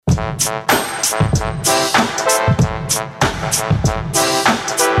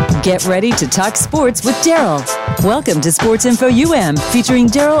Get ready to talk sports with Daryl. Welcome to Sports Info U.M. featuring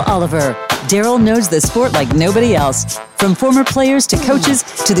Daryl Oliver. Daryl knows the sport like nobody else. From former players to coaches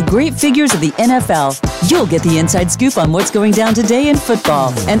to the great figures of the NFL, you'll get the inside scoop on what's going down today in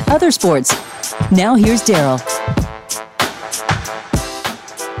football and other sports. Now here's Daryl.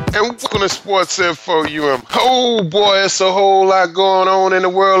 And welcome to Sports Info U.M. Oh boy, it's a whole lot going on in the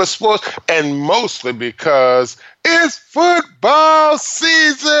world of sports, and mostly because it's football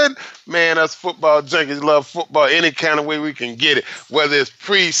season. Man, us football junkies love football any kind of way we can get it, whether it's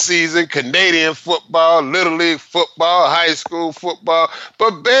preseason, Canadian football, Little League football, high school football.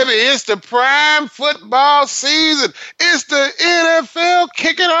 But baby, it's the prime football season. It's the NFL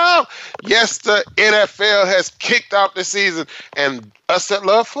kicking off. Yes, the NFL has kicked off the season, and us that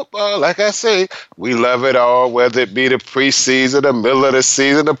love football, like I say, we love it all, whether it be the preseason, the middle of the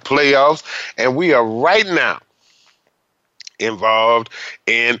season, the playoffs, and we are right now involved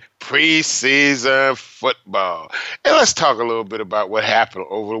in preseason football. And let's talk a little bit about what happened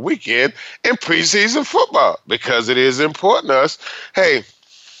over the weekend in preseason football, because it is important to us. Hey,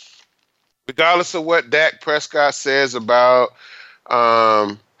 regardless of what Dak Prescott says about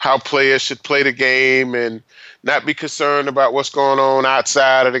how players should play the game and not be concerned about what's going on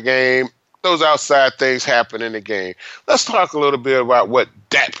outside of the game, those outside things happen in the game. Let's talk a little bit about what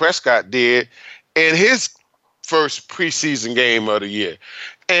Dak Prescott did in his first preseason game of the year.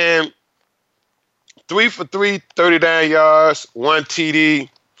 And 3 for 3, 39 yards, 1 TD.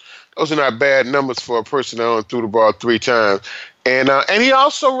 Those are not bad numbers for a person that only threw the ball 3 times. And he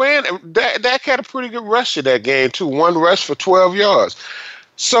also ran. Dak had a pretty good rush in that game, too. 1 rush for 12 yards.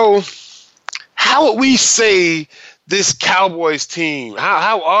 So how would we say this Cowboys team,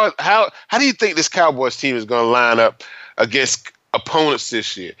 how do you think this Cowboys team is going to line up against opponents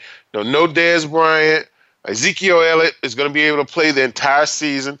this year? No Dez Bryant. Ezekiel Elliott is going to be able to play the entire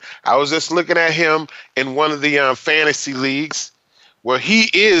season. I was just looking at him in one of the fantasy leagues where I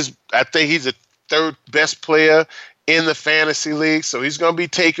think he's the 3rd best player in the fantasy league. So he's going to be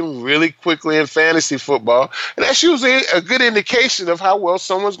taken really quickly in fantasy football. And that's usually a good indication of how well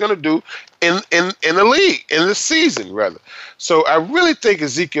someone's going to do in the league, in the season, rather. So I really think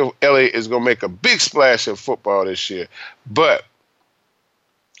Ezekiel Elliott is going to make a big splash in football this year. But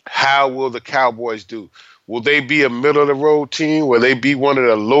how will the Cowboys do? Will they be a middle-of-the-road team? Will they be one of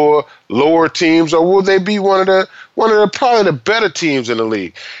the lower teams, or will they be one of the probably the better teams in the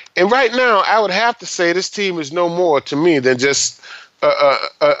league? And right now, I would have to say this team is no more to me than just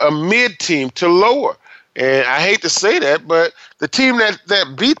a mid team to lower. And I hate to say that, but the team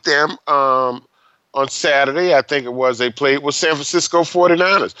that beat them on Saturday, I think it was, they played with San Francisco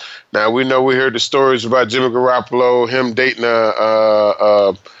 49ers. Now we heard the stories about Jimmy Garoppolo, him dating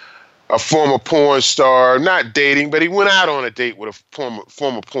a former porn star, not dating, but he went out on a date with a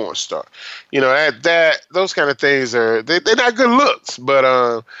former porn star. Those kind of things they're not good looks, but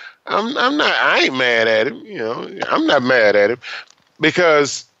I ain't mad at him. I'm not mad at him,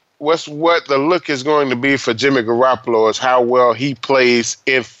 because what the look is going to be for Jimmy Garoppolo is how well he plays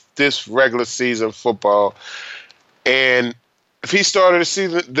in this regular season football. And if he started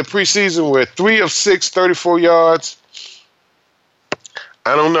the preseason with 3 of 6, 34 yards,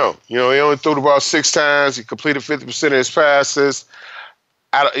 I don't know. He only threw the ball 6 times. He completed 50% of his passes.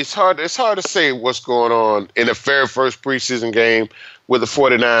 It's hard to say what's going on in the very first preseason game with the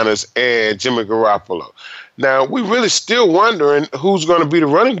 49ers and Jimmy Garoppolo. Now, we're really still wondering who's going to be the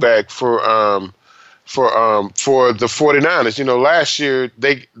running back for the 49ers. Last year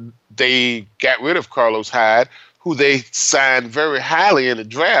they got rid of Carlos Hyde, who they signed very highly in the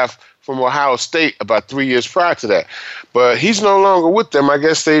draft from Ohio State about 3 years prior to that. But he's no longer with them. I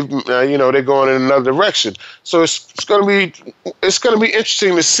guess they're going in another direction. So it's going to be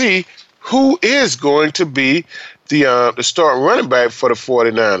interesting to see who is going to be the start running back for the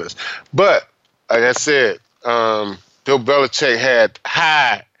 49ers. But like I said, Bill Belichick had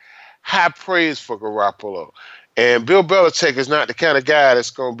high praise for Garoppolo. And Bill Belichick is not the kind of guy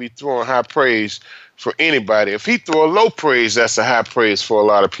that's going to be throwing high praise for anybody. If he throw a low praise, that's a high praise for a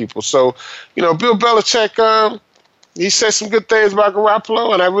lot of people. So, Bill Belichick, he said some good things about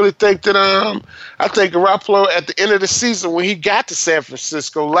Garoppolo, and I really think that I think Garoppolo at the end of the season, when he got to San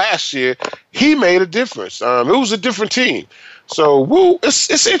Francisco last year, he made a difference. It was a different team. So, it's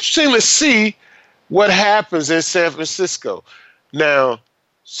interesting to see what happens in San Francisco. Now,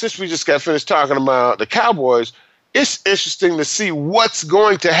 since we just got finished talking about the Cowboys, it's interesting to see what's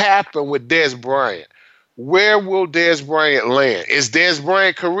going to happen with Dez Bryant. Where will Dez Bryant land? Is Dez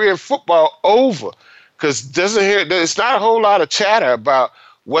Bryant's career in football over? Because there's not a whole lot of chatter about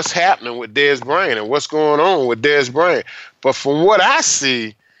what's happening with Dez Bryant and what's going on with Dez Bryant. But from what I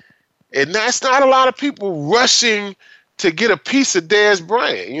see, And that's not a lot of people rushing to get a piece of Dez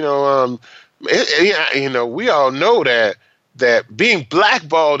Bryant. We all know that being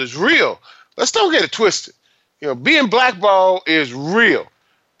blackballed is real. Let's don't get it twisted. Being blackballed is real.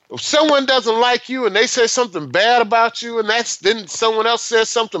 If someone doesn't like you and they say something bad about you, and then someone else says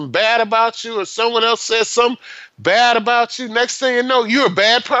something bad about you, or someone else says something bad about you, next thing you know, you're a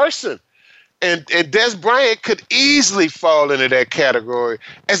bad person. And Des Bryant could easily fall into that category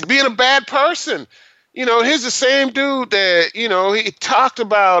as being a bad person. Here's the same dude that, he talked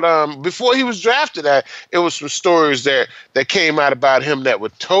about before he was drafted. It was some stories that came out about him that were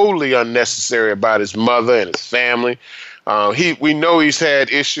totally unnecessary about his mother and his family. We know he's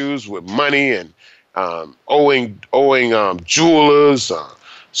had issues with money and owing jewelers.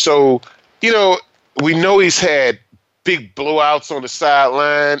 So we know he's had big blowouts on the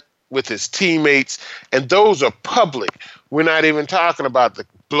sideline with his teammates, and those are public. We're not even talking about the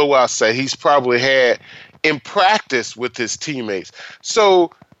blowouts that he's probably had in practice with his teammates.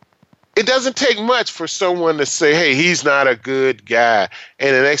 So it doesn't take much for someone to say, hey, he's not a good guy.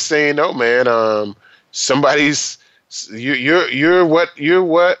 And the next thing you know, man, you're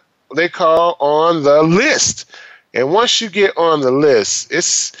what they call on the list. And once you get on the list,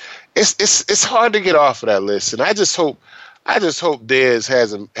 it's hard to get off of that list. And I just hope Dez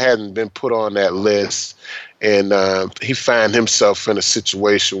hasn't been put on that list, and he find himself in a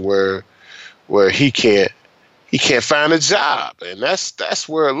situation where he can't find a job, and that's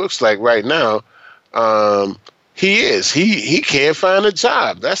where it looks like right now. He can't find a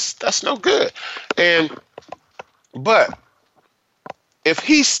job. That's no good. But if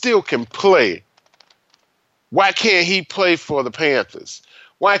he still can play, why can't he play for the Panthers?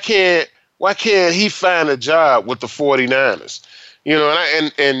 Why can't he find a job with the 49ers?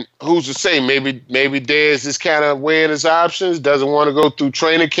 And who's to say, maybe Dez is kind of weighing his options, doesn't want to go through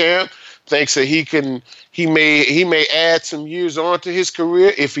training camp, thinks that he may add some years on to his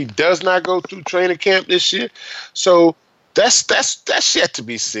career if he does not go through training camp this year. So that's yet to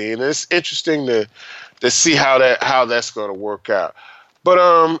be seen. And it's interesting to see how that's going to work out.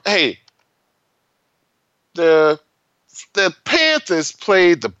 But hey, the Panthers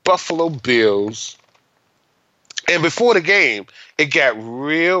played the Buffalo Bills, and before the game, it got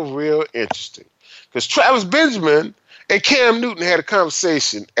real interesting because Travis Benjamin and Cam Newton had a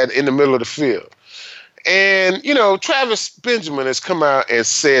conversation in the middle of the field. And, Travis Benjamin has come out and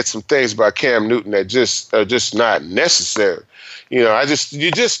said some things about Cam Newton that just are just not necessary. You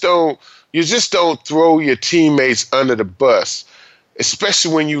just don't throw your teammates under the bus,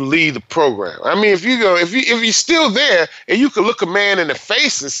 especially when you lead the program. I mean, if you're still there and you could look a man in the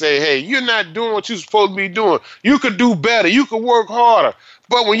face and say, hey, you're not doing what you're supposed to be doing. You could do better. You could work harder.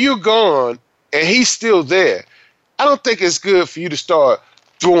 But when you're gone and he's still there, I don't think it's good for you to start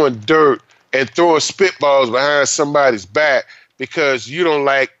throwing dirt and throwing spitballs behind somebody's back because you don't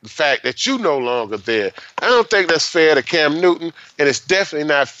like the fact that you're no longer there. I don't think that's fair to Cam Newton, and it's definitely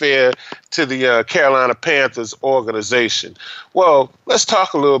not fair to the Carolina Panthers organization. Well, let's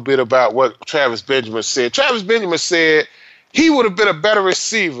talk a little bit about what Travis Benjamin said. Travis Benjamin said he would have been a better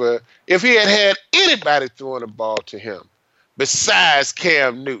receiver if he had anybody throwing the ball to him besides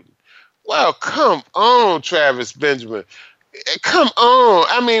Cam Newton. Well, come on, Travis Benjamin. Come on.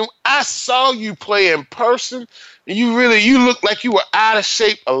 I mean, I saw you play in person, and you look like you were out of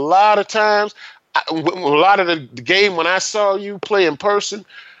shape a lot of times. A lot of the game when I saw you play in person,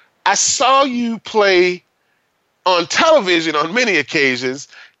 I saw you play on television on many occasions,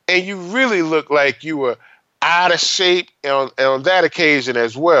 and you really looked like you were out of shape on that occasion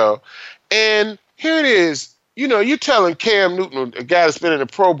as well. And here it is. You're telling Cam Newton, a guy that's been in the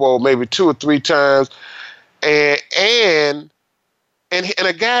Pro Bowl maybe 2 or 3 times, and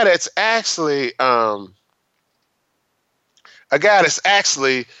a guy that's actually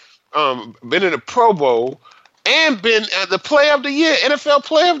been in the Pro Bowl and been the Player of the Year, NFL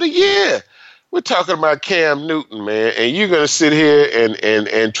Player of the Year. We're talking about Cam Newton, man, and you're gonna sit here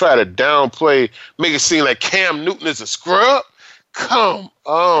and try to downplay, make it seem like Cam Newton is a scrub? Come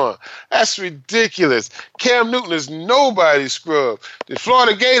on. That's ridiculous. Cam Newton is nobody's scrub. The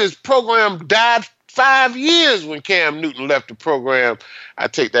Florida Gators program died 5 years when Cam Newton left the program. I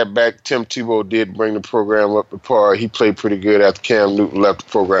take that back. Tim Tebow did bring the program up to par. He played pretty good after Cam Newton left the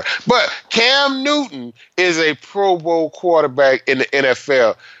program. But Cam Newton is a Pro Bowl quarterback in the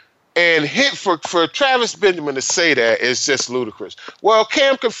NFL. And for Travis Benjamin to say that is just ludicrous. Well,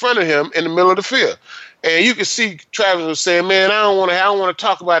 Cam confronted him in the middle of the field. And you can see Travis was saying, man, I don't want to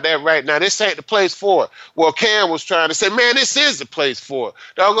talk about that right now. This ain't the place for it. Well, Cam was trying to say, man, this is the place for it.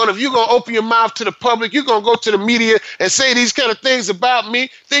 Doggone, if you're going to open your mouth to the public, you're going to go to the media and say these kind of things about me,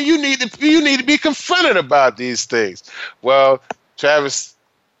 then you need to be confronted about these things. Well, Travis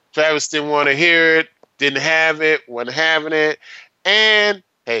didn't want to hear it, didn't have it, wasn't having it. And,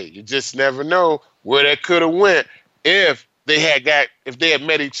 hey, you just never know where that could have went if they had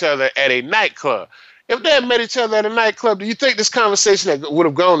met each other at a nightclub. If they had met each other at a nightclub, do you think this conversation would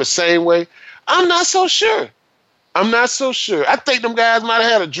have gone the same way? I'm not so sure. I think them guys might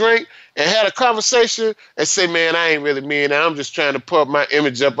have had a drink and had a conversation and say, man, I ain't really mean that. I'm just trying to pump my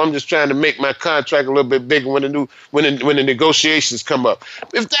image up. I'm just trying to make my contract a little bit bigger when the negotiations come up.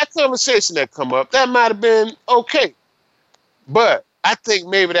 If that conversation had come up, that might have been okay. But I think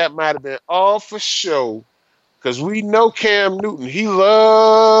maybe that might have been all for show, because we know Cam Newton. He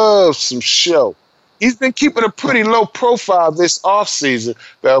loves some show. He's been keeping a pretty low profile this offseason.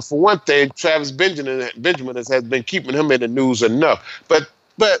 Well, for one thing, Travis Benjamin has been keeping him in the news enough. But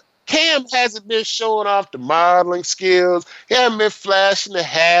Cam hasn't been showing off the modeling skills. He hasn't been flashing the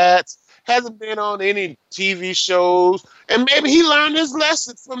hats. Hasn't been on any TV shows. And maybe he learned his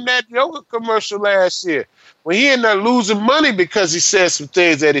lesson from that yoga commercial last year, when he ended up losing money because he said some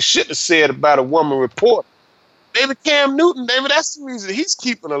things that he shouldn't have said about a woman reporter. Maybe Cam Newton, maybe that's the reason he's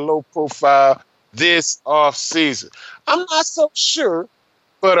keeping a low profile this off season. I'm not so sure,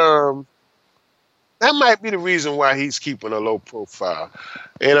 but that might be the reason why he's keeping a low profile.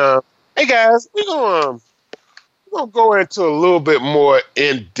 And hey guys, we're gonna go into a little bit more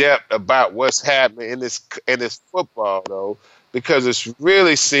in depth about what's happening in this football though, because it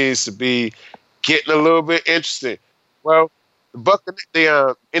really seems to be getting a little bit interesting. Well, the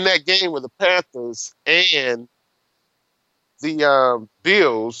Buccaneers, in that game with the Panthers and the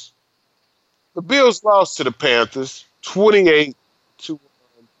Bills. The Bills lost to the Panthers 28-43.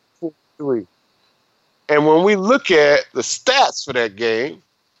 And when we look at the stats for that game,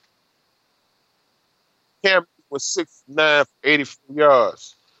 Cam was 6'9" for 84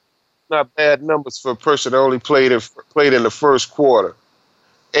 yards. Not bad numbers for a person that only played in the first quarter.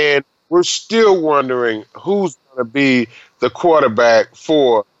 And we're still wondering who's going to be the quarterback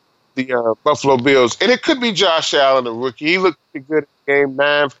for the Buffalo Bills. And it could be Josh Allen, the rookie. He looked pretty good in the game,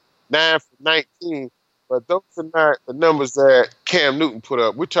 9 for 19, but those are not the numbers that Cam Newton put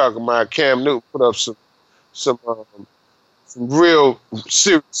up. We're talking about Cam Newton put up some real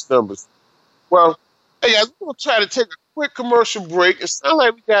serious numbers. Well, hey guys, we're gonna try to take a quick commercial break. It sounds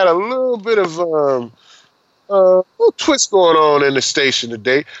like we got a little bit of little twist going on in the station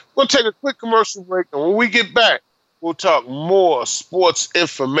today. We'll take a quick commercial break, and when we get back, we'll talk more sports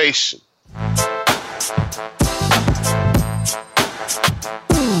information.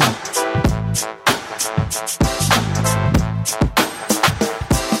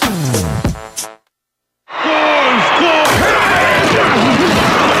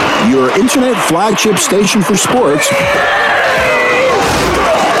 Your internet flagship station for sports.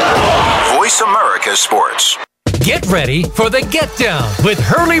 Voice America Sports. Get ready for the Get Down with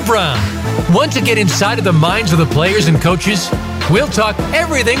Hurley Brown. Want to get inside of the minds of the players and coaches? We'll talk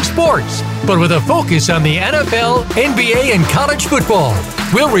everything sports, but with a focus on the NFL, NBA, and college football.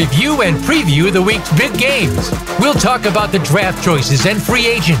 We'll review and preview the week's big games. We'll talk about the draft choices and free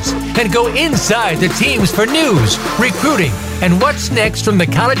agents and go inside the teams for news, recruiting, and what's next from the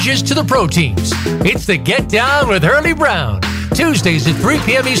colleges to the pro teams. It's the Get Down with Hurley Brown. Tuesdays at 3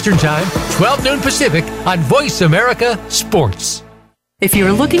 p.m. Eastern Time, 12 noon Pacific on Voice America Sports. If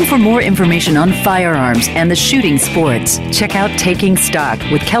you're looking for more information on firearms and the shooting sports, check out Taking Stock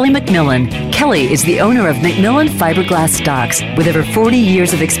with Kelly McMillan. Kelly is the owner of McMillan Fiberglass Stocks with over 40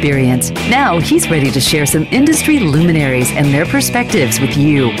 years of experience. Now he's ready to share some industry luminaries and their perspectives with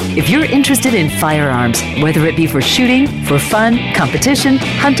you. If you're interested in firearms, whether it be for shooting, for fun, competition,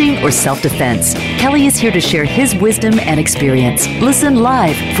 hunting, or self-defense, Kelly is here to share his wisdom and experience. Listen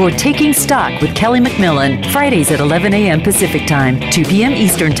live for Taking Stock with Kelly McMillan, Fridays at 11 a.m. Pacific Time, 2 p.m.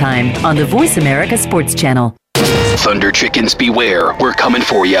 Eastern Time on the Voice America Sports Channel. Thunder chickens beware, we're coming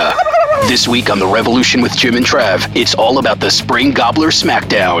for ya. This week on The Revolution with Jim and Trav, it's all about the Spring Gobbler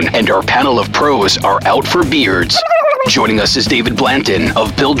Smackdown, and our panel of pros are out for beards. Joining us is David Blanton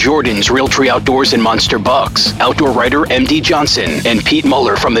of Bill Jordan's Realtree Outdoors and Monster Bucks, outdoor writer M.D. Johnson, and Pete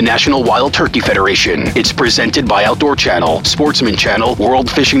Muller from the National Wild Turkey Federation. It's presented by Outdoor Channel, Sportsman Channel, World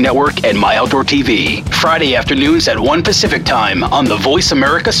Fishing Network, and My Outdoor TV. Friday afternoons at 1 Pacific Time on the Voice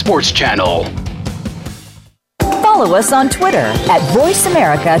America Sports Channel. follow us on Twitter at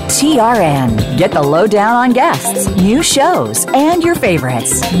VoiceAmericaTRN. Get the lowdown on guests, new shows, and your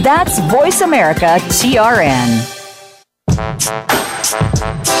favorites. That's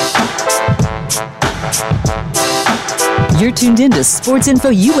VoiceAmericaTRN. You're tuned in to Sports Info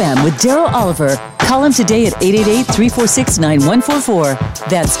U.M. with Daryl Oliver. Call him today at 888-346-9144.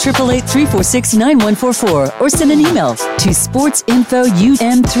 That's 888-346-9144. Or send an email to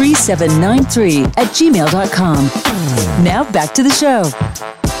sportsinfoum3793@gmail.com. Now back to the show.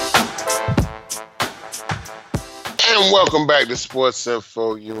 And welcome back to Sports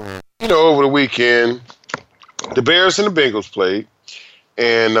Info U.M. You know, over the weekend, the Bears and the Bengals played.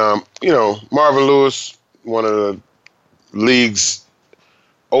 And, Marvin Lewis, one of the league's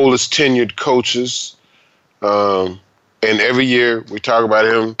oldest tenured coaches. And every year we talk about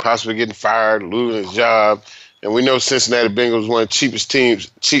him possibly getting fired, losing his job. And we know Cincinnati Bengals one of the cheapest teams,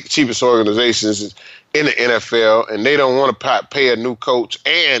 cheapest organizations in the NFL. And they don't want to pay a new coach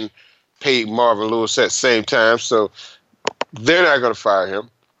and pay Marvin Lewis at the same time. So they're not going to fire him.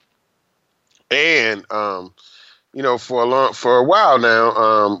 And, for a while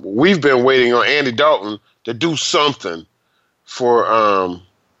now, we've been waiting on Andy Dalton to do something for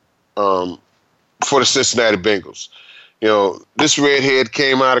the Cincinnati Bengals. You know, this redhead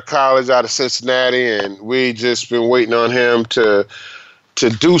came out of college, out of Cincinnati, and we just been waiting on him to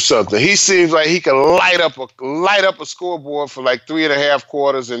do something. He seems like he can light up a scoreboard for like 3.5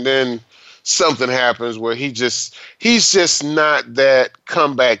 quarters, and then something happens where he's just not that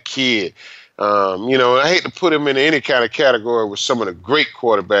comeback kid. I hate to put him in any kind of category with some of the great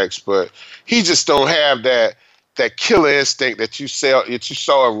quarterbacks, but he just don't have that killer instinct that you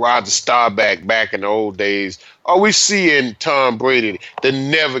saw in Roger Staubach back in the old days, or we see in Tom Brady, the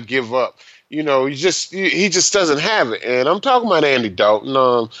never give up. He just doesn't have it. And I'm talking about Andy Dalton.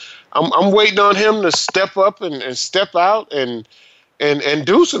 I'm waiting on him to step up and step out and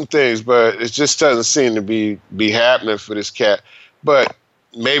do some things, but it just doesn't seem to be happening for this cat. But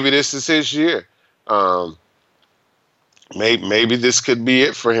maybe this is his year. Maybe this could be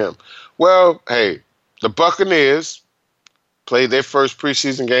it for him. Well, hey, the Buccaneers played their first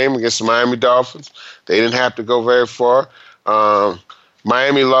preseason game against the Miami Dolphins. They didn't have to go very far.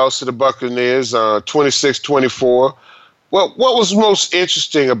 Miami lost to the Buccaneers 26-24. Well, what was most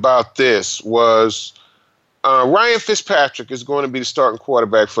interesting about this was Ryan Fitzpatrick is going to be the starting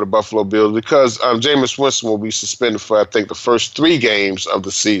quarterback for the Buffalo Bills because Jameis Winston will be suspended for, I think, the first 3 games of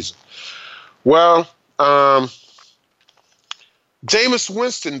the season. Well, Jameis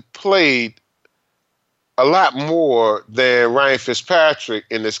Winston played a lot more than Ryan Fitzpatrick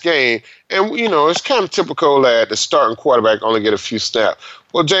in this game. And, it's kind of typical that the starting quarterback only get a few snaps.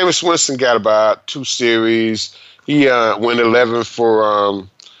 Well, Jameis Winston got about 2 series. He went 11 for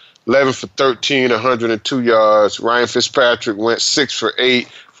 13, 102 yards. Ryan Fitzpatrick went 6 for 8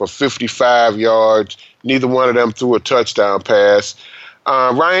 for 55 yards. Neither one of them threw a touchdown pass.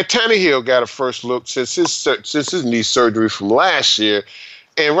 Ryan Tannehill got a first look since his knee surgery from last year.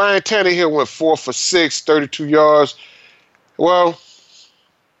 And Ryan Tannehill went 4 for 6, 32 yards. Well,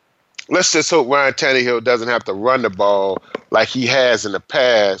 let's just hope Ryan Tannehill doesn't have to run the ball like he has in the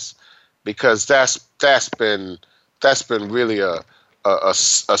past, because that's been really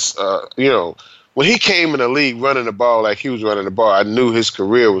when he came in the league running the ball like he was running the ball, I knew his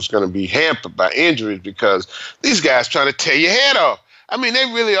career was going to be hampered by injuries because these guys trying to tear your head off. I mean, they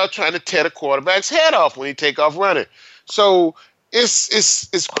really are trying to tear the quarterback's head off when he take off running. So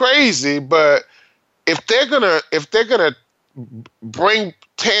it's crazy, but if they're gonna bring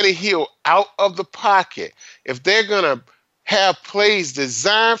Tannehill out of the pocket, if they're gonna have plays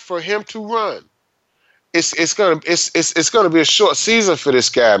designed for him to run, it's gonna be a short season for this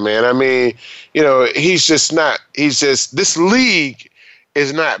guy, man. I mean, this league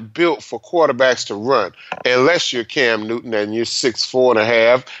is not built for quarterbacks to run unless you're Cam Newton and you're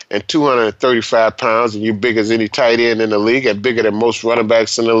 6'4.5" and 235 pounds and you're big as any tight end in the league and bigger than most running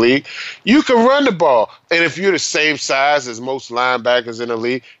backs in the league. You can run the ball. And if you're the same size as most linebackers in the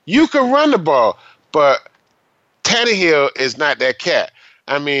league, you can run the ball. But Tannehill is not that cat.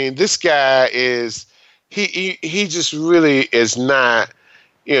 I mean, this guy is he just really is not.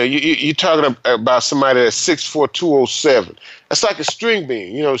 You're talking about somebody that's 6'4", 207. That's like a string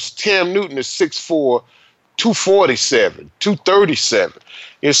bean. Cam Newton is 6'4", 247, 237.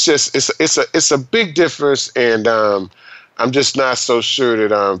 It's just it's a big difference, and I'm just not so sure that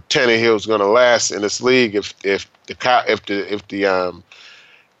Tannehill's going to last in this league if the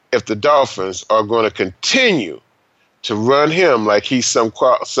Dolphins are going to continue to run him like he's some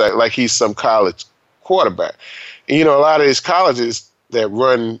college quarterback. And, a lot of these colleges that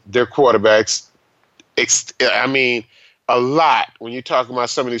run their quarterbacks I mean, a lot when you're talking about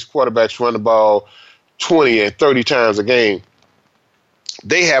some of these quarterbacks run the ball 20 and 30 times a game.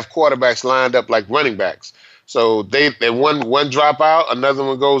 They have quarterbacks lined up like running backs. So they one drop out, another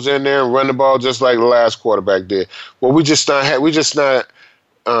one goes in there and run the ball just like the last quarterback did. Well, we just not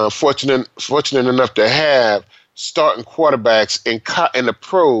fortunate enough to have starting quarterbacks in the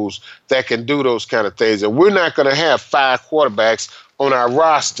pros that can do those kind of things. And we're not going to have 5 quarterbacks on our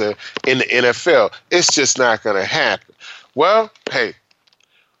roster in the NFL. It's just not going to happen. Well, hey,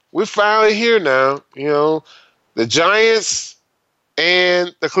 we're finally here now. You know, the Giants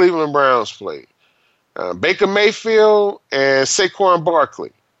and the Cleveland Browns played. Baker Mayfield and Saquon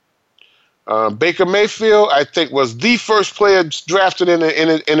Barkley. Baker Mayfield, I think, was the first player drafted in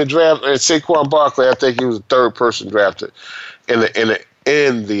the draft, and Saquon Barkley, I think he was the third person drafted in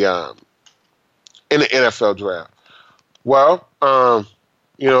the NFL draft. Well,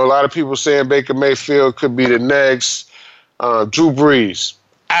 you know, a lot of people saying Baker Mayfield could be the next Drew Brees.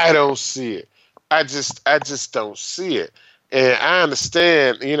 I don't see it. I just don't see it. And I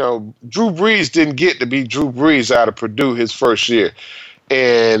understand, you know, Drew Brees didn't get to be Drew Brees out of Purdue his first year.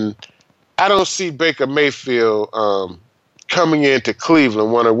 And I don't see Baker Mayfield coming into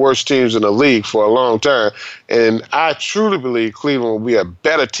Cleveland, one of the worst teams in the league for a long time. And I truly believe Cleveland will be a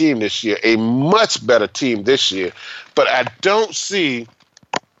better team this year, a much better team this year. But I don't see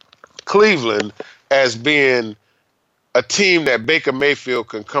Cleveland as being a team that Baker Mayfield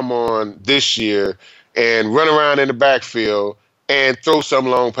can come on this year and run around in the backfield and throw some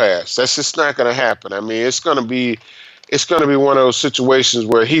long pass. That's just not going to happen. I mean, it's going to be one of those situations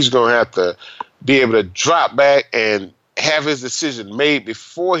where he's going to have to be able to drop back and have his decision made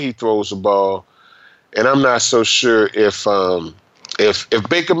before he throws the ball. And I'm not so sure if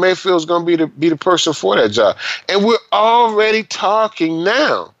Baker Mayfield is going to be the person for that job. And we're already talking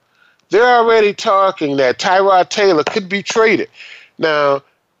now. They're already talking that Tyrod Taylor could be traded. Now,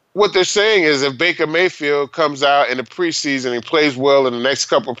 what they're saying is if Baker Mayfield comes out in the preseason and plays well in the next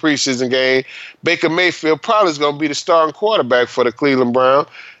couple of preseason games, Baker Mayfield probably is going to be the starting quarterback for the Cleveland Browns,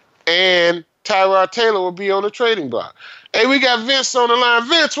 and Tyrod Taylor will be on the trading block. Hey, we got Vince on the line.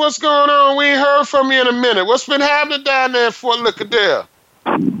 Vince, what's going on? We ain't heard from you in a minute. What's been happening down there in Fort Lauderdale?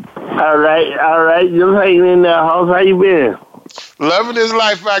 All right. Just hanging in there, house. How you been? Loving this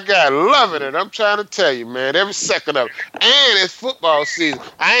life I got. Loving it. I'm trying to tell you, man. Every second of it. And it's football season.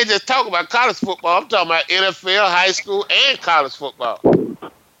 I ain't just talking about college football. I'm talking about NFL, high school, and college football.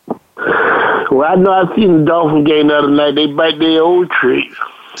 Well, I know I seen the Dolphin game the other night. They bite their old tricks.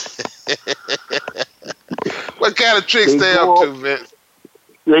 What kind of tricks they up to, Vince?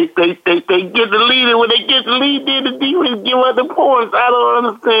 They get the lead, and when they get the lead, then the defense give up the points. I don't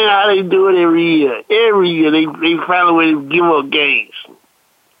understand how they do it every year. Every year they find a way to give up games.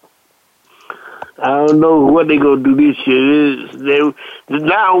 I don't know what they gonna do this year.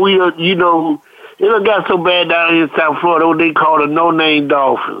 Now we are, you know, it done got so bad down here in South Florida. What they call the no-name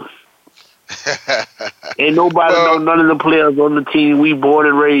Dolphins. Ain't nobody know none of the players on the team. We born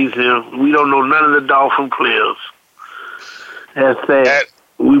and raised here. We don't know none of the Dolphin players. That's sad.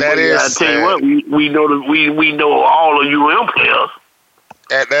 I tell you what, we know all of UM players.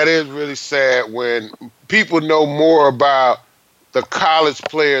 That is really sad when people know more about the college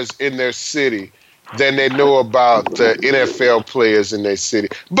players in their city than they know about the NFL players in their city.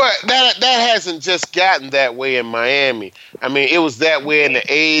 But that hasn't just gotten that way in Miami. I mean, it was that way in the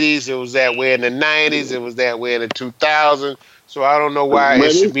 80s, it was that way in the 90s, it was that way in the 2000s. So I don't know why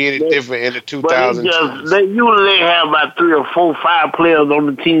it should be any different in the 2000s. They usually have about 3 or 4, 5 players on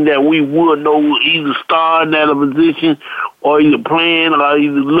the team that we would know either starting at a position or either playing or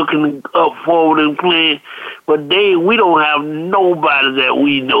either looking up forward and playing. But we don't have nobody that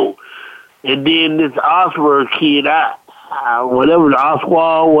we know. And then this Oswald kid, whatever the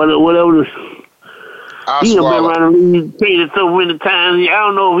Oswald, whatever the... He done been around the league traded so many times. I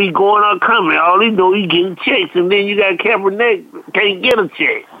don't know if he's going or coming. All he know he getting checks, and then you got Kaepernick can't get a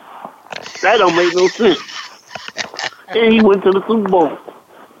check. That don't make no sense. And he went to the Super Bowl.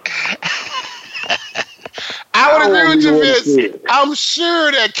 I would agree with you, Vince. I'm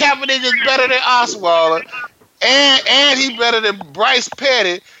sure that Kaepernick is better than Osweiler, and he's better than Bryce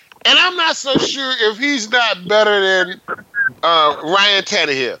Petty, and I'm not so sure if he's not better than Ryan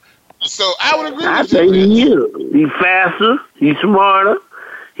Tannehill. So I would agree with you. I think he is. He's faster. He's smarter.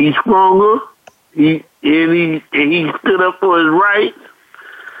 He's stronger. He stood up for his rights.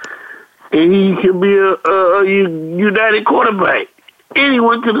 And he should be a United quarterback. And he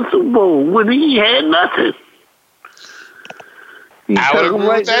went to the Super Bowl when he had nothing. I would agree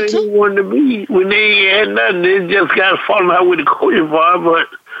with that too. He wanted to be when they had nothing. They just got falling out with the coaching bar, but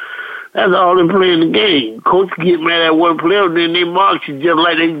That's all they play in the game. Coach get mad at one player, then they mark you just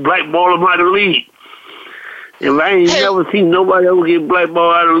like they blackball him out of the league. If I ain't never seen nobody ever get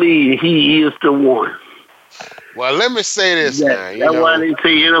blackballed out of the league, he is the one. Well, let me say this now. That's why they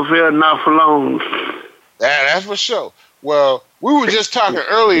say NFL not for long. That's for sure. Well, we were just talking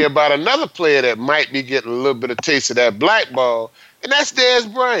earlier about another player that might be getting a little bit of taste of that blackball, and that's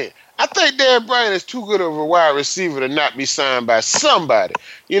Dez Bryant. I think Dez Bryant is too good of a wide receiver to not be signed by somebody.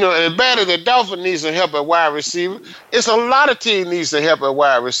 And as bad as the Dolphins needs some help at wide receiver, it's a lot of teams needs some help at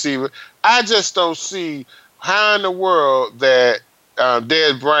wide receiver. I just don't see how in the world that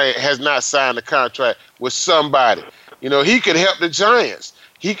Dez Bryant has not signed a contract with somebody. He could help the Giants.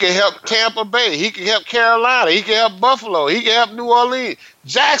 He can help Tampa Bay. He can help Carolina. He can help Buffalo. He can help New Orleans,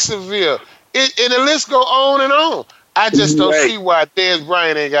 Jacksonville. And the list go on and on. I just don't see why Dez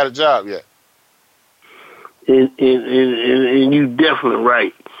Bryant ain't got a job yet. And you definitely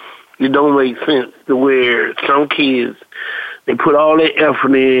right. It don't make sense to where some kids, they put all their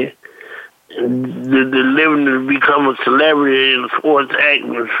effort in, the living to become a celebrity in the sports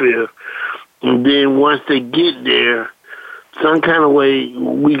atmosphere. And then once they get there, some kind of way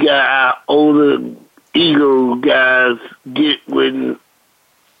we got our older ego guys get when,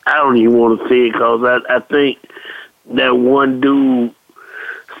 I don't even want to say it because I think that one dude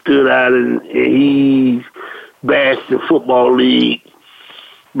stood out and he bashed the football league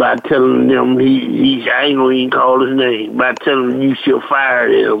by telling them I ain't gonna even call his name, by telling them you should fire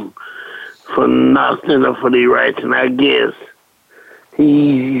him for not standing up for their rights. And I guess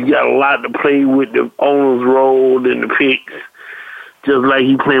he's got a lot to play with the owner's role and the picks, just like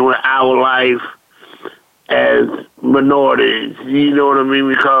he playing with our life as minorities. You know what I mean?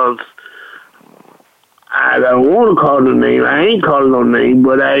 Because I don't want to call the name. I ain't calling no name,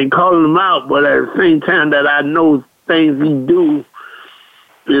 but I ain't calling him out. But at the same time that I know things he do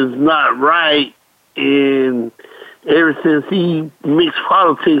is not right, and ever since he mixed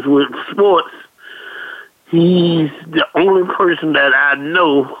politics with sports, he's the only person that I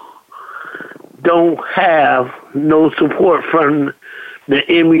know don't have no support from the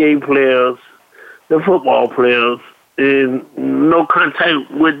NBA players, the football players, and no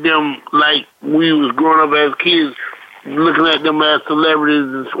contact with them like we was growing up as kids, looking at them as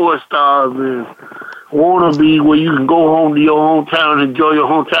celebrities and sports stars and want to be where you can go home to your hometown and enjoy your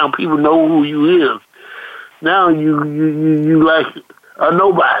hometown. People know who you is. Now you like a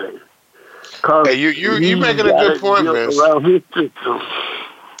nobody. Hey, you making a good point, Vince.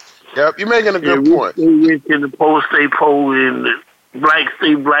 Yep, you're making a good point. Stay rich and the poor stay poor, and the black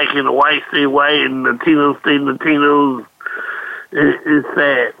stay black and the white stay white and the Latinos stay Latinos. It's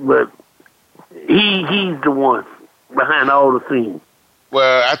sad, but he's the one behind all the scenes.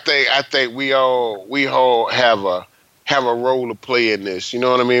 Well, I think we all have a role to play in this. You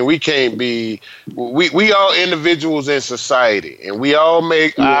know what I mean? We can't be we all individuals in society, and we all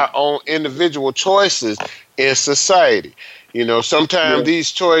make our own individual choices in society. Sometimes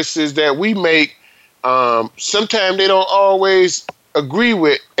these choices that we make, sometimes they don't always agree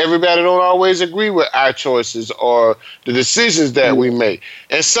with everybody. Don't always agree with our choices or the decisions that we make,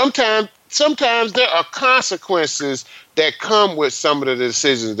 and sometimes there are consequences that come with some of the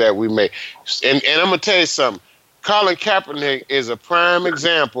decisions that we make. And I'm gonna tell you something. Colin Kaepernick is a prime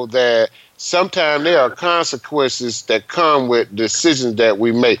example that sometimes there are consequences that come with decisions that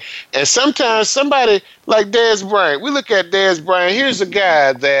we make. And sometimes somebody like Dez Bryant, we look at Dez Bryant, here's a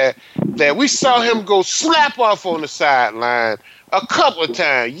guy that we saw him go slap off on the sideline a couple of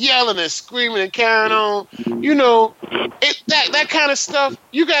times, yelling and screaming and carrying on. That kind of stuff,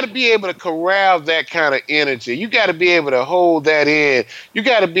 you got to be able to corral that kind of energy. You got to be able to hold that in. You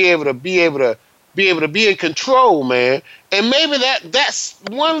got to be able to be in control, man. And maybe that's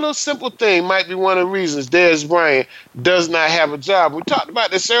one little simple thing might be one of the reasons Dez Bryant does not have a job. We talked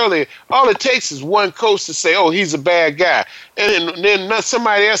about this earlier. All it takes is one coach to say, oh, he's a bad guy. And then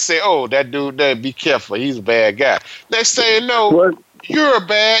somebody else say, oh, that dude, be careful. He's a bad guy. Next thing you know, you're a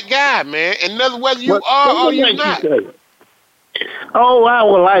bad guy, man. And whether you are or you're not. All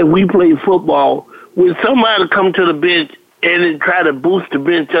our life, we played football. When somebody come to the bench and then try to boost the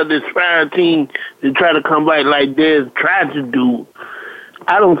bench of this fire team to try to come back like Dez tried to do,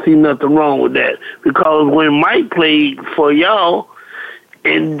 I don't see nothing wrong with that. Because when Mike played for y'all,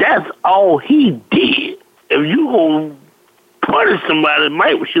 and that's all he did. If you going to punish somebody,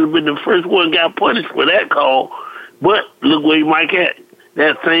 Mike should have been the first one got punished for that call. But look where Mike at.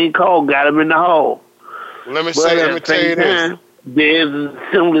 That same call got him in the hall. Let me tell you this. Dez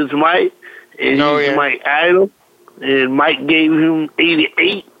is similar to Mike, and he's Mike's idol. And Mike gave him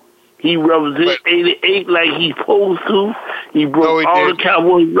 88. He represents 88 like he's supposed to. He broke all the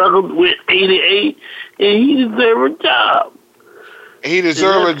Cowboys records with 88, and he deserves a job. He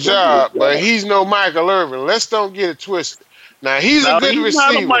deserves a job, but he's no Michael Irvin. Let's don't get it twisted. Now he's a good he's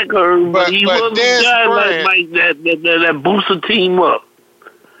receiver, not a Michael Irvin, but he was a guy Bryant, like Mike that boosts a team up.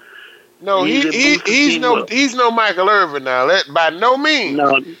 No, he's no Michael Irvin now. By no means.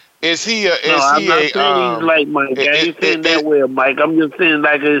 No. Is he a? I'm not saying he's like Mike. I ain't saying that way, Mike. I'm just saying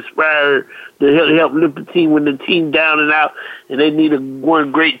like an inspired to help lift the team when the team down and out, and they need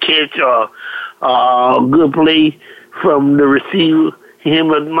one great catch or good play from the receiver.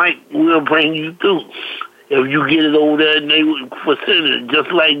 Him and Mike will bring you through. If you get it over there and they for center,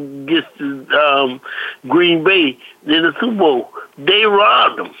 just like gets to Green Bay in the Super Bowl, they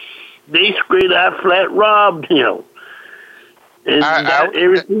robbed him. They straight out flat robbed him. And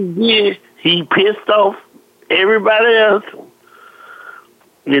everything he did, he pissed off everybody else.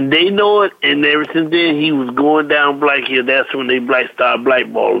 And they know it, and ever since then, he was going down Black Hill. That's when they started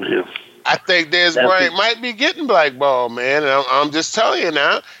blackballing him. I think Dez Bryant might be getting blackballed, man. And I'm just telling you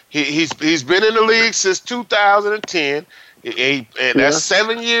now, he's been in the league since 2010. And that's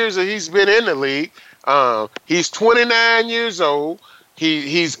 7 years that he's been in the league. He's 29 years old.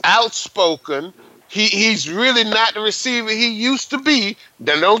 He's outspoken. He's really not the receiver he used to be.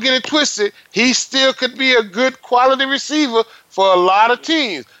 Now, don't get it twisted. He still could be a good quality receiver for a lot of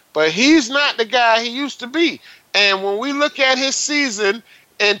teams. But he's not the guy he used to be. And when we look at his season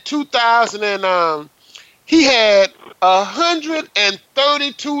in 2000, he had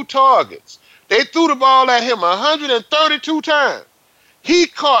 132 targets. They threw the ball at him 132 times. He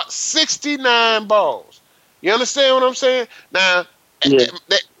caught 69 balls. You understand what I'm saying? Now,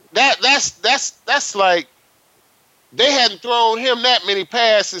 that's like they hadn't thrown him that many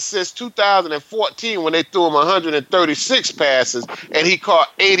passes since 2014 when they threw him 136 passes and he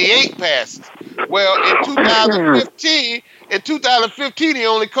caught 88 passes. Well, in 2015 he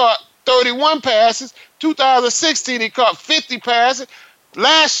only caught 31 passes. 2016 he caught 50 passes.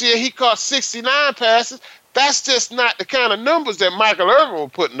 Last year he caught 69 passes. That's just not the kind of numbers that Michael Irvin was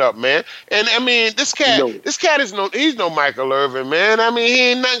putting up, man. And I mean, this cat is he's no Michael Irvin, man. I mean, he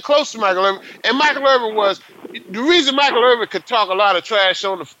ain't nothing close to Michael Irvin. And Michael Irvin was the reason Michael Irvin could talk a lot of trash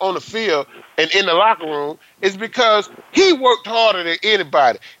on the field and in the locker room is because he worked harder than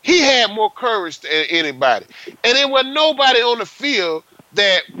anybody. He had more courage than anybody, and there was nobody on the field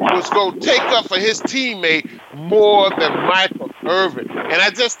that was going to take up for his teammate more than Michael Irvin. And I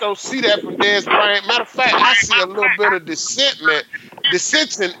just don't see that from Dez Bryant. Matter of fact, I see a little bit of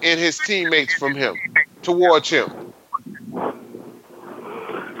dissension in his teammates from him, towards him.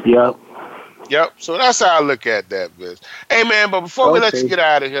 Yep. So that's how I look at that, Vince. Hey, man, but before we let you get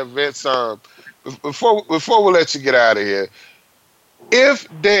out of here, Vince, before we let you get out of here, if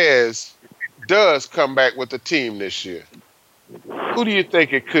Dez does come back with the team this year, who do you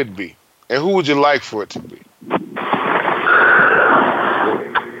think it could be? And who would you like for it to be?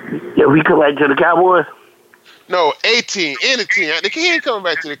 Yeah, we come back to the Cowboys? No, any team. He ain't coming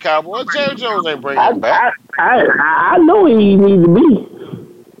back to the Cowboys. Jerry Jones ain't bringing him back. I know he needs to be.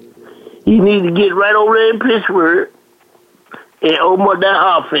 He needs to get right over there in Pittsburgh and open up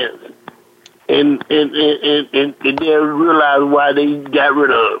that offense. And then realize why they got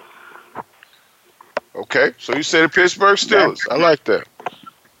rid of him. Okay, so you said the Pittsburgh Steelers. I like that.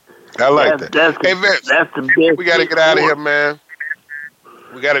 Hey, Vince, that's the best. We got to get out of here, man.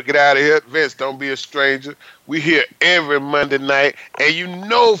 We got to get out of here. Vince, don't be a stranger. We here every Monday night, and you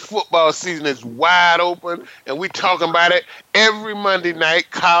know football season is wide open, and we talking about it every Monday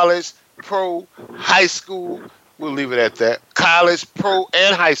night, college, pro, high school. We'll leave it at that. College, pro,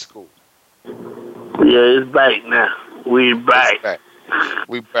 and high school. Yeah, it's back now. We back.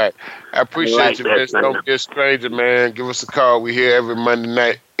 We back. I appreciate you, Vince. Don't be a stranger, man. Give us a call. We here every Monday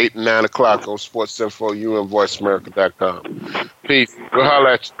night, 8 and 9 o'clock on Sports Info U.M. VoiceAmerica.com. Peace. We'll holler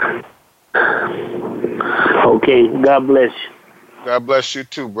at you. Okay. God bless you. God bless you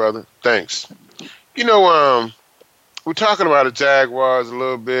too, brother. Thanks. You know, we're talking about the Jaguars a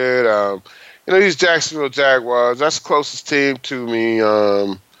little bit. These Jacksonville Jaguars, that's the closest team to me.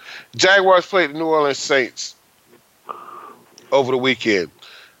 Jaguars played the New Orleans Saints over the weekend.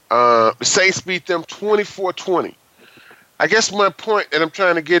 The Saints beat them 24-20. I guess my point that I'm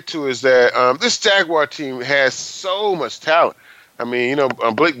trying to get to is that this Jaguar team has so much talent. I mean,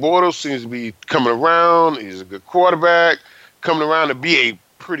 Blake Bortles seems to be coming around. He's a good quarterback, coming around to be a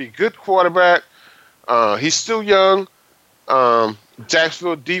pretty good quarterback. He's still young.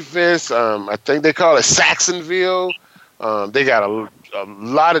 Jacksonville defense, I think they call it Saxonville. They got a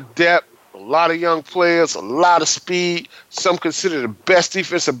lot of depth, a lot of young players, a lot of speed. Some consider the best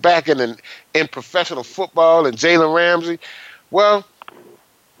defensive back in professional football, and Jalen Ramsey. Well,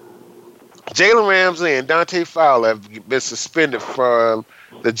 Jalen Ramsey and Dante Fowler have been suspended from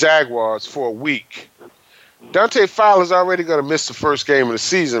the Jaguars for a week. Dante Fowler's already going to miss the first game of the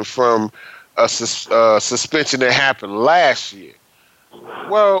season from a suspension that happened last year.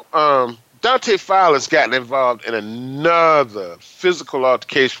 Well, Dante Fowler's gotten involved in another physical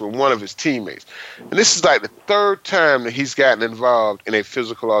altercation with one of his teammates. And this is like the third time that he's gotten involved in a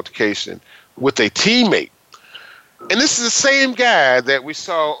physical altercation with a teammate. And this is the same guy that we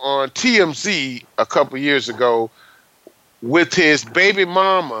saw on TMZ a couple years ago with his baby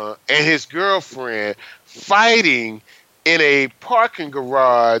mama and his girlfriend fighting in a parking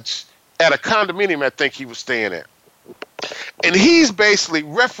garage at a condominium I think he was staying at. And he's basically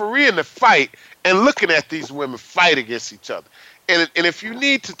refereeing the fight and looking at these women fight against each other. And if you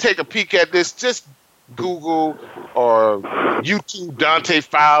need to take a peek at this, just Google or YouTube Dante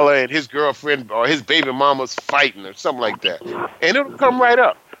Fowler and his girlfriend or his baby mama's fighting or something like that. And it'll come right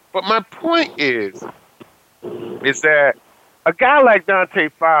up. But my point is that a guy like Dante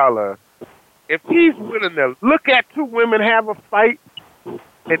Fowler, if he's willing to look at two women have a fight,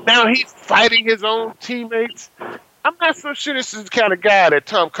 and now he's fighting his own teammates, I'm not so sure this is the kind of guy that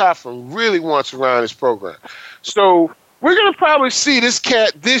Tom Coughlin really wants around his program. So we're going to probably see this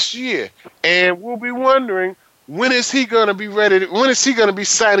cat this year, and we'll be wondering, when is he going to be ready? When is he going to be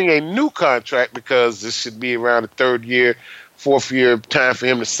signing a new contract? Because this should be around the third year, fourth year time for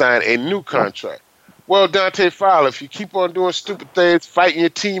him to sign a new contract. Well, Dante Fowler, if you keep on doing stupid things, fighting your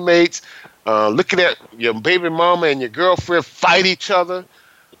teammates, looking at your baby mama and your girlfriend fight each other,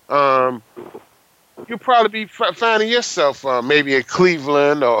 you'll probably be finding yourself maybe in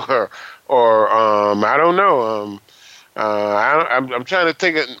Cleveland or I don't know. I'm trying to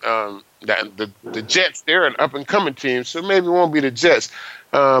think of the Jets. They're an up and coming team, so maybe it won't be the Jets.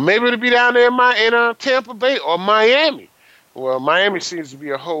 Maybe it'll be down there in Tampa Bay or Miami. Well, Miami seems to be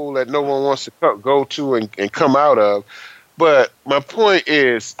a hole that no one wants to go to and come out of. But my point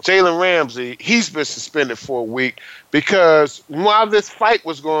is, Jalen Ramsey, he's been suspended for a week because while this fight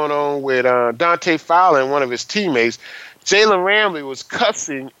was going on with Dante Fowler and one of his teammates, Jalen Ramsey was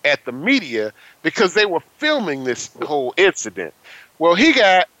cussing at the media because they were filming this whole incident. Well, he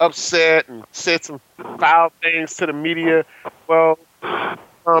got upset and said some foul things to the media. Well,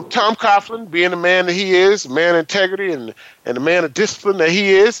 Tom Coughlin, being the man that he is, a man of integrity and the man of discipline that he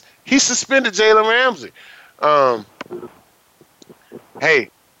is, he suspended Jalen Ramsey.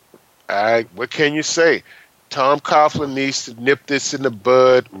 Hey, what can you say? Tom Coughlin needs to nip this in the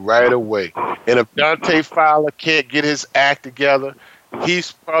bud right away. And if Dante Fowler can't get his act together,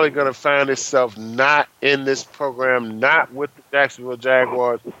 he's probably going to find himself not in this program, not with the Jacksonville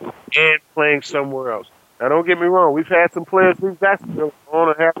Jaguars, and playing somewhere else. Now, don't get me wrong. We've had some players leave Jacksonville on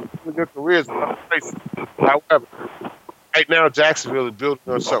and have really good careers in other places. However, right now, Jacksonville is building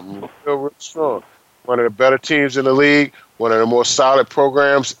on something real strong. One of the better teams in the league, one of the more solid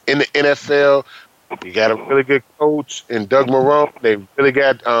programs in the NFL. You got a really good coach in Doug Marrone. They really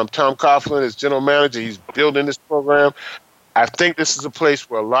got Tom Coughlin as general manager. He's building this program. I think this is a place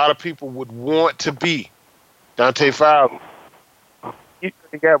where a lot of people would want to be. Dante Fowler, you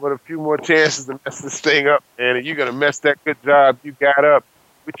got but a few more chances to mess this thing up, man. And you're going to mess that good job you got up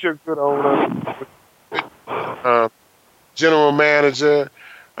with your good owner, with general manager,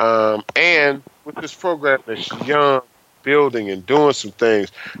 and with this program that's young, building and doing some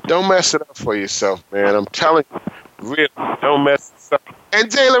things. Don't mess it up for yourself, man. I'm telling you, really, don't mess this up. And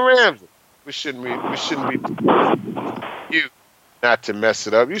Jalen Ramsey, we shouldn't be you not to mess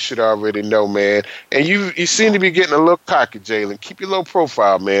it up. You should already know, man. And you seem to be getting a little cocky, Jalen. Keep your low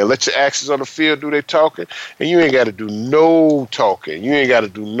profile, man. Let your actions on the field do their talking, and you ain't got to do no talking.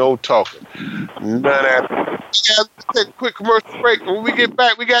 None of that. Yeah, let's take a quick commercial break. When we get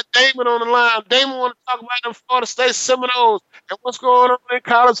back, we got Damon on the line. Damon want to talk about them Florida State Seminoles and what's going on in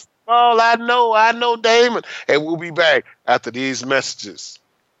college football. I know Damon. And we'll be back after these messages.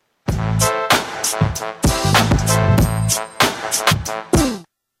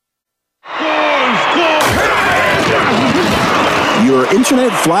 Your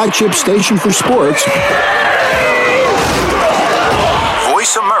internet flagship station for sports.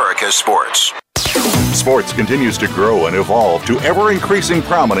 Voice America Sports. Sports continues to grow and evolve to ever-increasing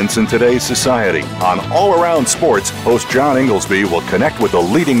prominence in today's society. On All Around Sports, host John Inglesby will connect with the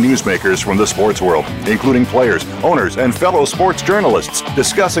leading newsmakers from the sports world, including players, owners, and fellow sports journalists,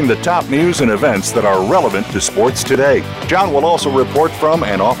 discussing the top news and events that are relevant to sports today. John will also report from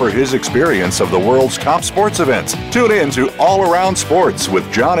and offer his experience of the world's top sports events. Tune in to All Around Sports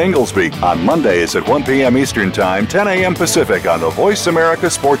with John Inglesby on Mondays at 1 p.m. Eastern Time, 10 a.m. Pacific on the Voice America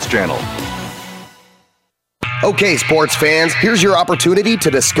Sports Channel. Okay, sports fans, here's your opportunity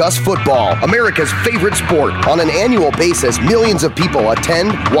to discuss football, America's favorite sport. On an annual basis, millions of people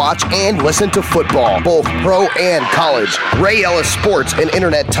attend, watch, and listen to football, both pro and college. Ray Ellis Sports, an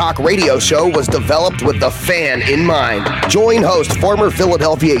internet talk radio show, was developed with the fan in mind. Join host, former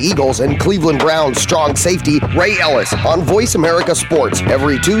Philadelphia Eagles and Cleveland Browns strong safety Ray Ellis on Voice America Sports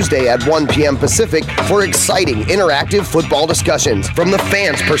every Tuesday at 1 p.m. Pacific for exciting, interactive football discussions from the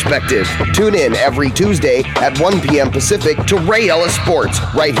fans' perspective. Tune in every Tuesday at 1 p.m. Pacific to Ray Ellis Sports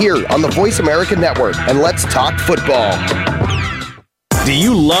right here on the Voice America Network, and let's talk football. Do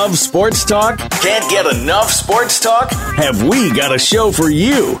you love sports talk? Can't get enough sports talk? Have we got a show for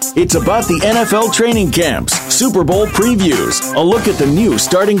you? It's about the NFL training camps, Super Bowl previews, a look at the new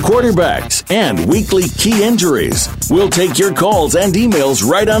starting quarterbacks, and weekly key injuries. We'll take your calls and emails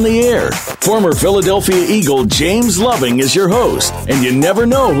right on the air. Former Philadelphia Eagle James Loving is your host, and you never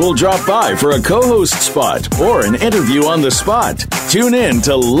know who'll drop by for a co-host spot or an interview on the spot. Tune in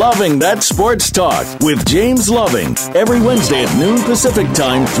to Loving That Sports Talk with James Loving every Wednesday at noon Pacific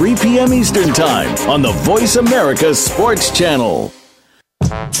Time, 3 p.m. Eastern Time on the Voice America Sports Channel.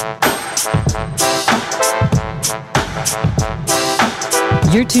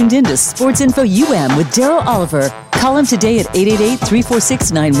 You're tuned in to Sports Info U.M. with Daryl Oliver. Call him today at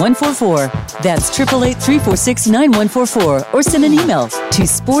 888-346-9144. That's 888-346-9144. Or send an email to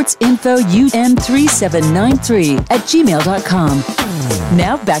sportsinfoum3793@gmail.com.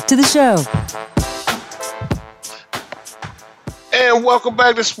 Now back to the show. And welcome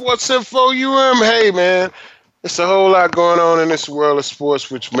back to Sports Info U.M. Hey, man, it's a whole lot going on in this world of sports,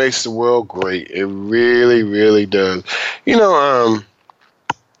 which makes the world great. It really, really does. You know,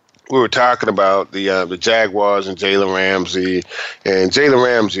 we were talking about the Jaguars and Jalen Ramsey, and Jalen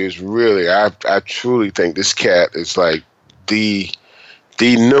Ramsey is really, I truly think this cat is like the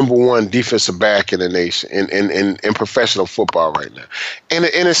number one defensive back in the nation in professional football right now. And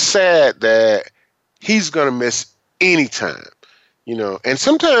it's sad that he's going to miss any time. You know, and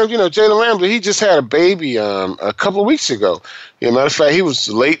sometimes, you know, Jalen Ramsey, he just had a baby a couple of weeks ago. Matter of fact, he was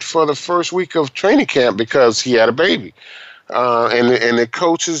late for the first week of training camp because he had a baby. And the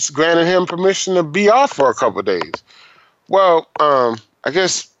coaches granted him permission to be off for a couple of days. Well, I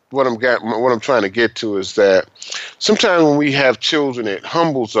guess what I'm trying to get to is that sometimes when we have children, it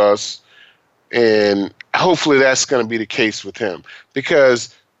humbles us, and hopefully that's going to be the case with him,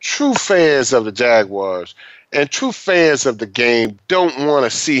 because true fans of the Jaguars and true fans of the game don't want to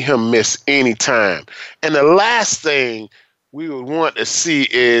see him miss any time. And the last thing we would want to see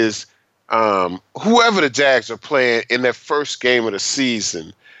is whoever the Jags are playing in their first game of the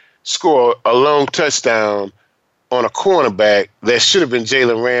season score a long touchdown on a cornerback that should have been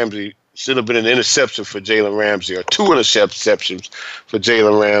Jalen Ramsey, should have been an interception for Jalen Ramsey, or two interceptions for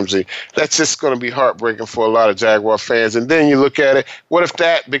Jalen Ramsey. That's just going to be heartbreaking for a lot of Jaguar fans. And then you look at it, what if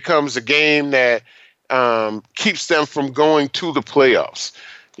that becomes a game that keeps them from going to the playoffs?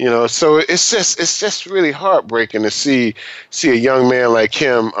 You know, so it's just really heartbreaking to see a young man like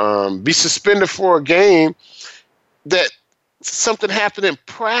him be suspended for a game that something happened in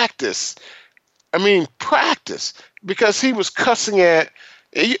practice. I mean, practice, because he was cussing at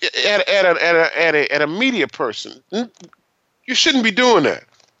a media person. You shouldn't be doing that.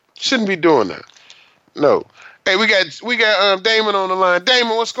 Shouldn't be doing that. No. Hey, we got Damon on the line.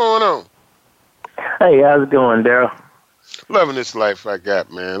 Damon, what's going on? Hey, how's it going, Daryl? Loving this life I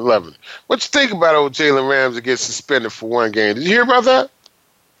got, man. Loving it. What you think about old Jalen Ramsey getting suspended for one game? Did you hear about that?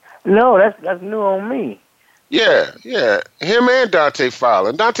 No, that's new on me. Yeah. Him and Dante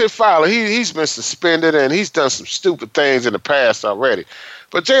Fowler. Dante Fowler, he's been suspended, and he's done some stupid things in the past already.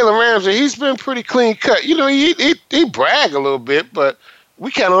 But Jalen Ramsey, he's been pretty clean cut. You know, he brag a little bit, but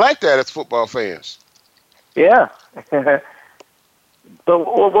we kind of like that as football fans. Yeah. But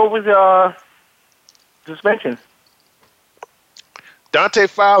what was your suspension? Dante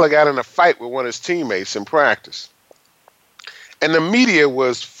Fowler got in a fight with one of his teammates in practice. And the media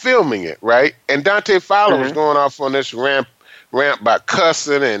was filming it, right? And Dante Fowler was going off on this rant by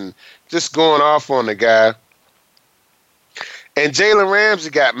cussing and just going off on the guy. And Jalen Ramsey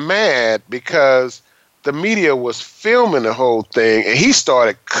got mad because the media was filming the whole thing, and he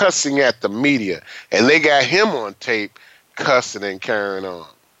started cussing at the media, and they got him on tape cussing and carrying on.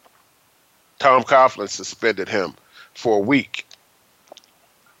 Tom Coughlin suspended him for a week.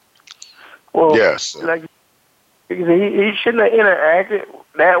 Well, yes, like he shouldn't have interacted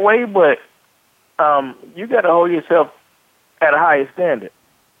that way, but you got to hold yourself at a higher standard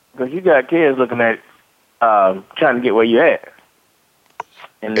because you got kids looking at trying to get where you're at.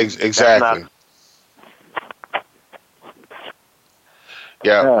 And exactly.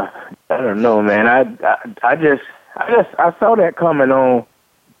 Yeah. I don't know, man. I saw that coming on as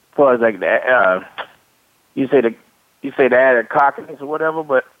far as like that. You say the added cockiness or whatever,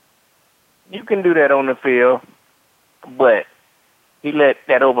 but you can do that on the field. But he let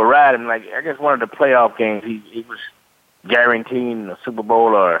that override him. Like I guess one of the playoff games, he was guaranteeing a Super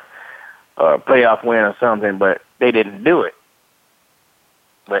Bowl or a playoff win or something, but they didn't do it.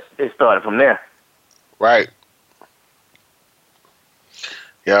 But it started from there. Right.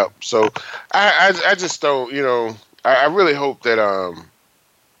 Yeah. So I just don't, I really hope that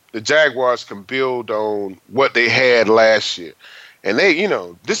the Jaguars can build on what they had last year. And they,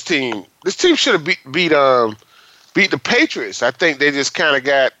 this team should have beat the Patriots. I think they just kind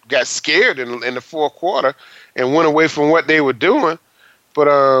of got scared in the fourth quarter and went away from what they were doing.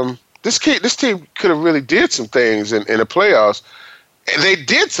 But this team could have really did some things in the playoffs. And they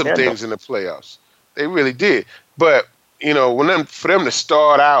did some things in the playoffs. They really did. But for them to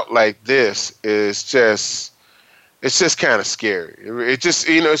start out like this is just kind of scary. It just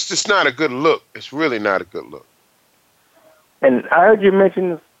it's just not a good look. It's really not a good look. And I heard you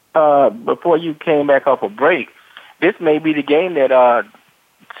mention before you came back off a break, this may be the game that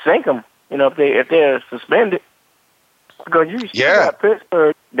sink them. If they're suspended, because you got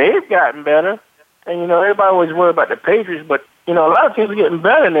Pittsburgh, they've gotten better, and everybody always worry about the Patriots, but a lot of teams are getting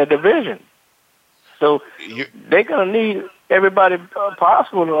better in their division. So they're gonna need everybody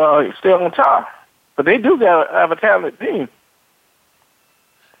possible to stay on top. But they do have a talented team.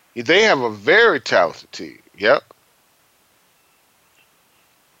 They have a very talented team. Yep.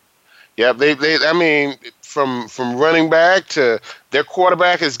 Yeah, I mean, from running back to their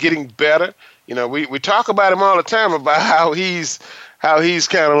quarterback is getting better. We talk about him all the time about how he's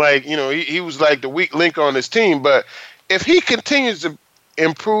kind of like, he was like the weak link on this team. But if he continues to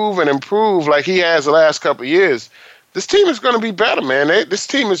improve like he has the last couple of years, this team is going to be better, man. This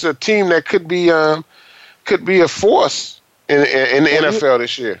team is a team that could be a force in the NFL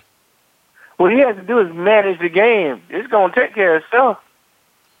this year. What he has to do is manage the game. It's going to take care of itself.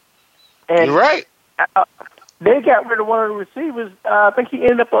 And you're right. They got rid of one of the receivers. I think he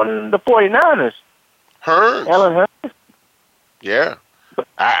ended up on the 49ers. Hearns. Alan Hearns. Yeah.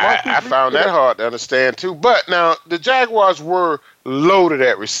 I found that hard to understand, too. But now, the Jaguars were loaded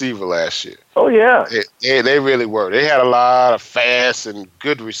at receiver last year. Oh, yeah. They really were. They had a lot of fast and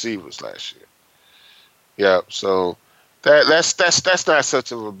good receivers last year. Yeah, so that's not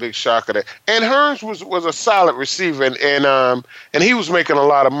such of a big shocker. And Hearns was a solid receiver, and he was making a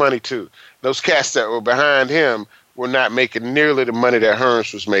lot of money, too. Those cats that were behind him were not making nearly the money that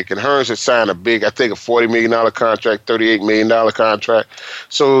Hearns was making. Hearns had signed a $40 million contract, $38 million contract.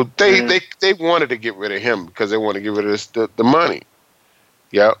 So they wanted to get rid of him because they wanted to get rid of the money.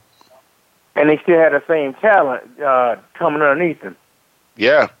 Yep. And they still had the same talent coming underneath them.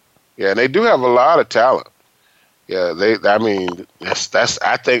 Yeah. Yeah, and they do have a lot of talent. Yeah,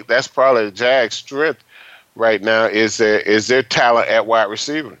 I think that's probably the Jags' strength right now is their talent at wide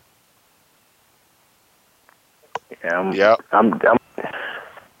receiver. Yeah,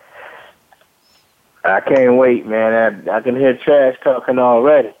 I can't wait, man. I can hear trash talking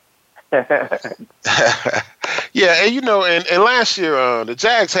already. Yeah, and last year the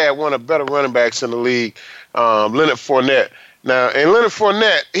Jags had one of the better running backs in the league, Leonard Fournette. Now, and Leonard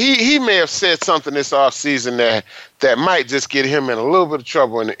Fournette, he may have said something this offseason that might just get him in a little bit of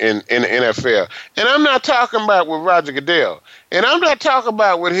trouble in the NFL. And I'm not talking about with Roger Goodell. And I'm not talking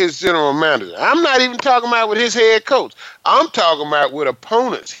about with his general manager. I'm not even talking about with his head coach. I'm talking about with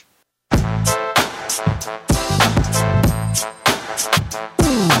opponents.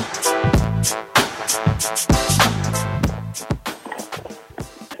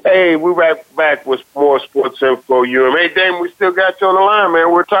 Hey, we're right back with more Sports Info U.M. Hey, Damon, we still got you on the line,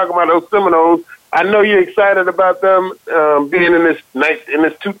 man. We're talking about those Seminoles. I know you're excited about them being in this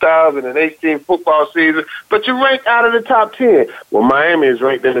 2018 football season, but you're ranked out of the top 10. Well, Miami is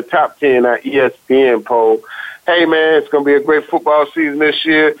ranked in the top 10 in our ESPN poll. Hey, man, it's going to be a great football season this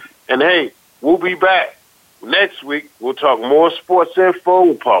year. And, hey, we'll be back next week. We'll talk more sports info.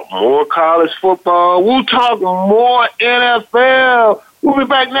 We'll talk more college football. We'll talk more NFL. We'll be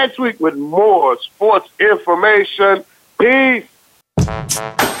back next week with more sports information. Peace.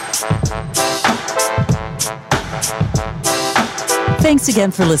 Thanks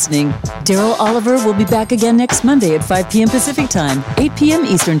again for listening. Daryl Oliver will be back again next Monday at 5 p.m. Pacific Time, 8 p.m.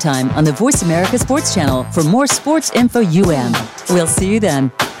 Eastern Time on the Voice America Sports Channel for more Sports Info U.M. We'll see you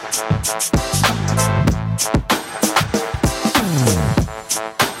then.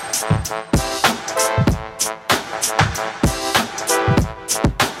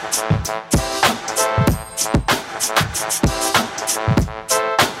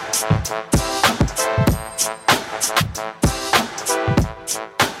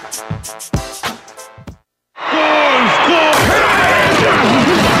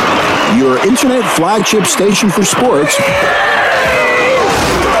 Your internet flagship station for sports.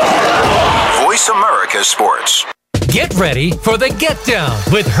 Voice America Sports. Get ready for the Get Down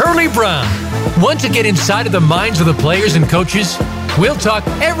with Hurley Brown. Want to get inside of the minds of the players and coaches? We'll talk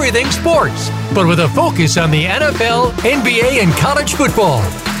everything sports, but with a focus on the NFL, NBA, and college football.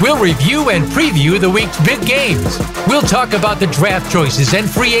 We'll review and preview the week's big games. We'll talk about the draft choices and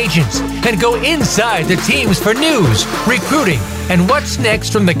free agents and go inside the teams for news, recruiting, and what's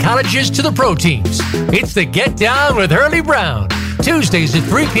next from the colleges to the pro teams. It's the Get Down with Hurley Brown. Tuesdays at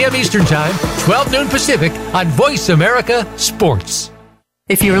 3 p.m. Eastern Time, 12 noon Pacific on Voice America Sports.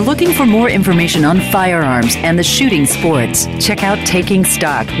 If you're looking for more information on firearms and the shooting sports, check out Taking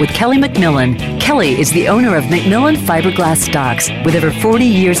Stock with Kelly McMillan. Kelly is the owner of McMillan Fiberglass Stocks with over 40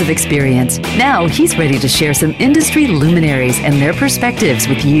 years of experience. Now he's ready to share some industry luminaries and their perspectives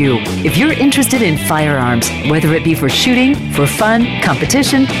with you. If you're interested in firearms, whether it be for shooting, for fun,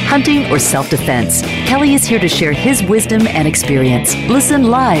 competition, hunting, or self-defense, Kelly is here to share his wisdom and experience. Listen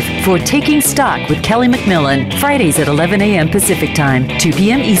live for Taking Stock with Kelly McMillan, Fridays at 11 a.m. Pacific Time, 2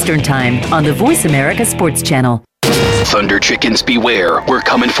 p.m. Eastern Time on the Voice America Sports Channel. Thunder chickens beware, we're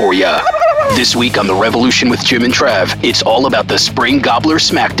coming for ya. This week on The Revolution with Jim and Trav, it's all about the Spring Gobbler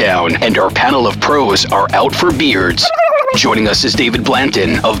Smackdown, and our panel of pros are out for beards. Joining us is David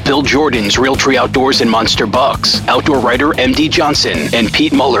Blanton of Bill Jordan's Realtree Outdoors and Monster Bucks, outdoor writer M.D. Johnson, and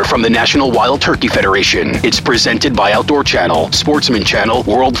Pete Muller from the National Wild Turkey Federation. It's presented by Outdoor Channel, Sportsman Channel,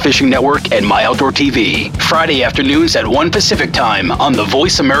 World Fishing Network, and My Outdoor TV. Friday afternoons at 1 Pacific Time on the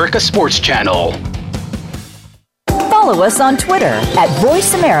Voice America Sports Channel. Follow us on Twitter at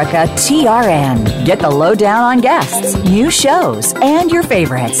VoiceAmericaTRN. Get the lowdown on guests, new shows, and your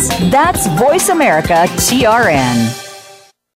favorites. That's Voice America TRN.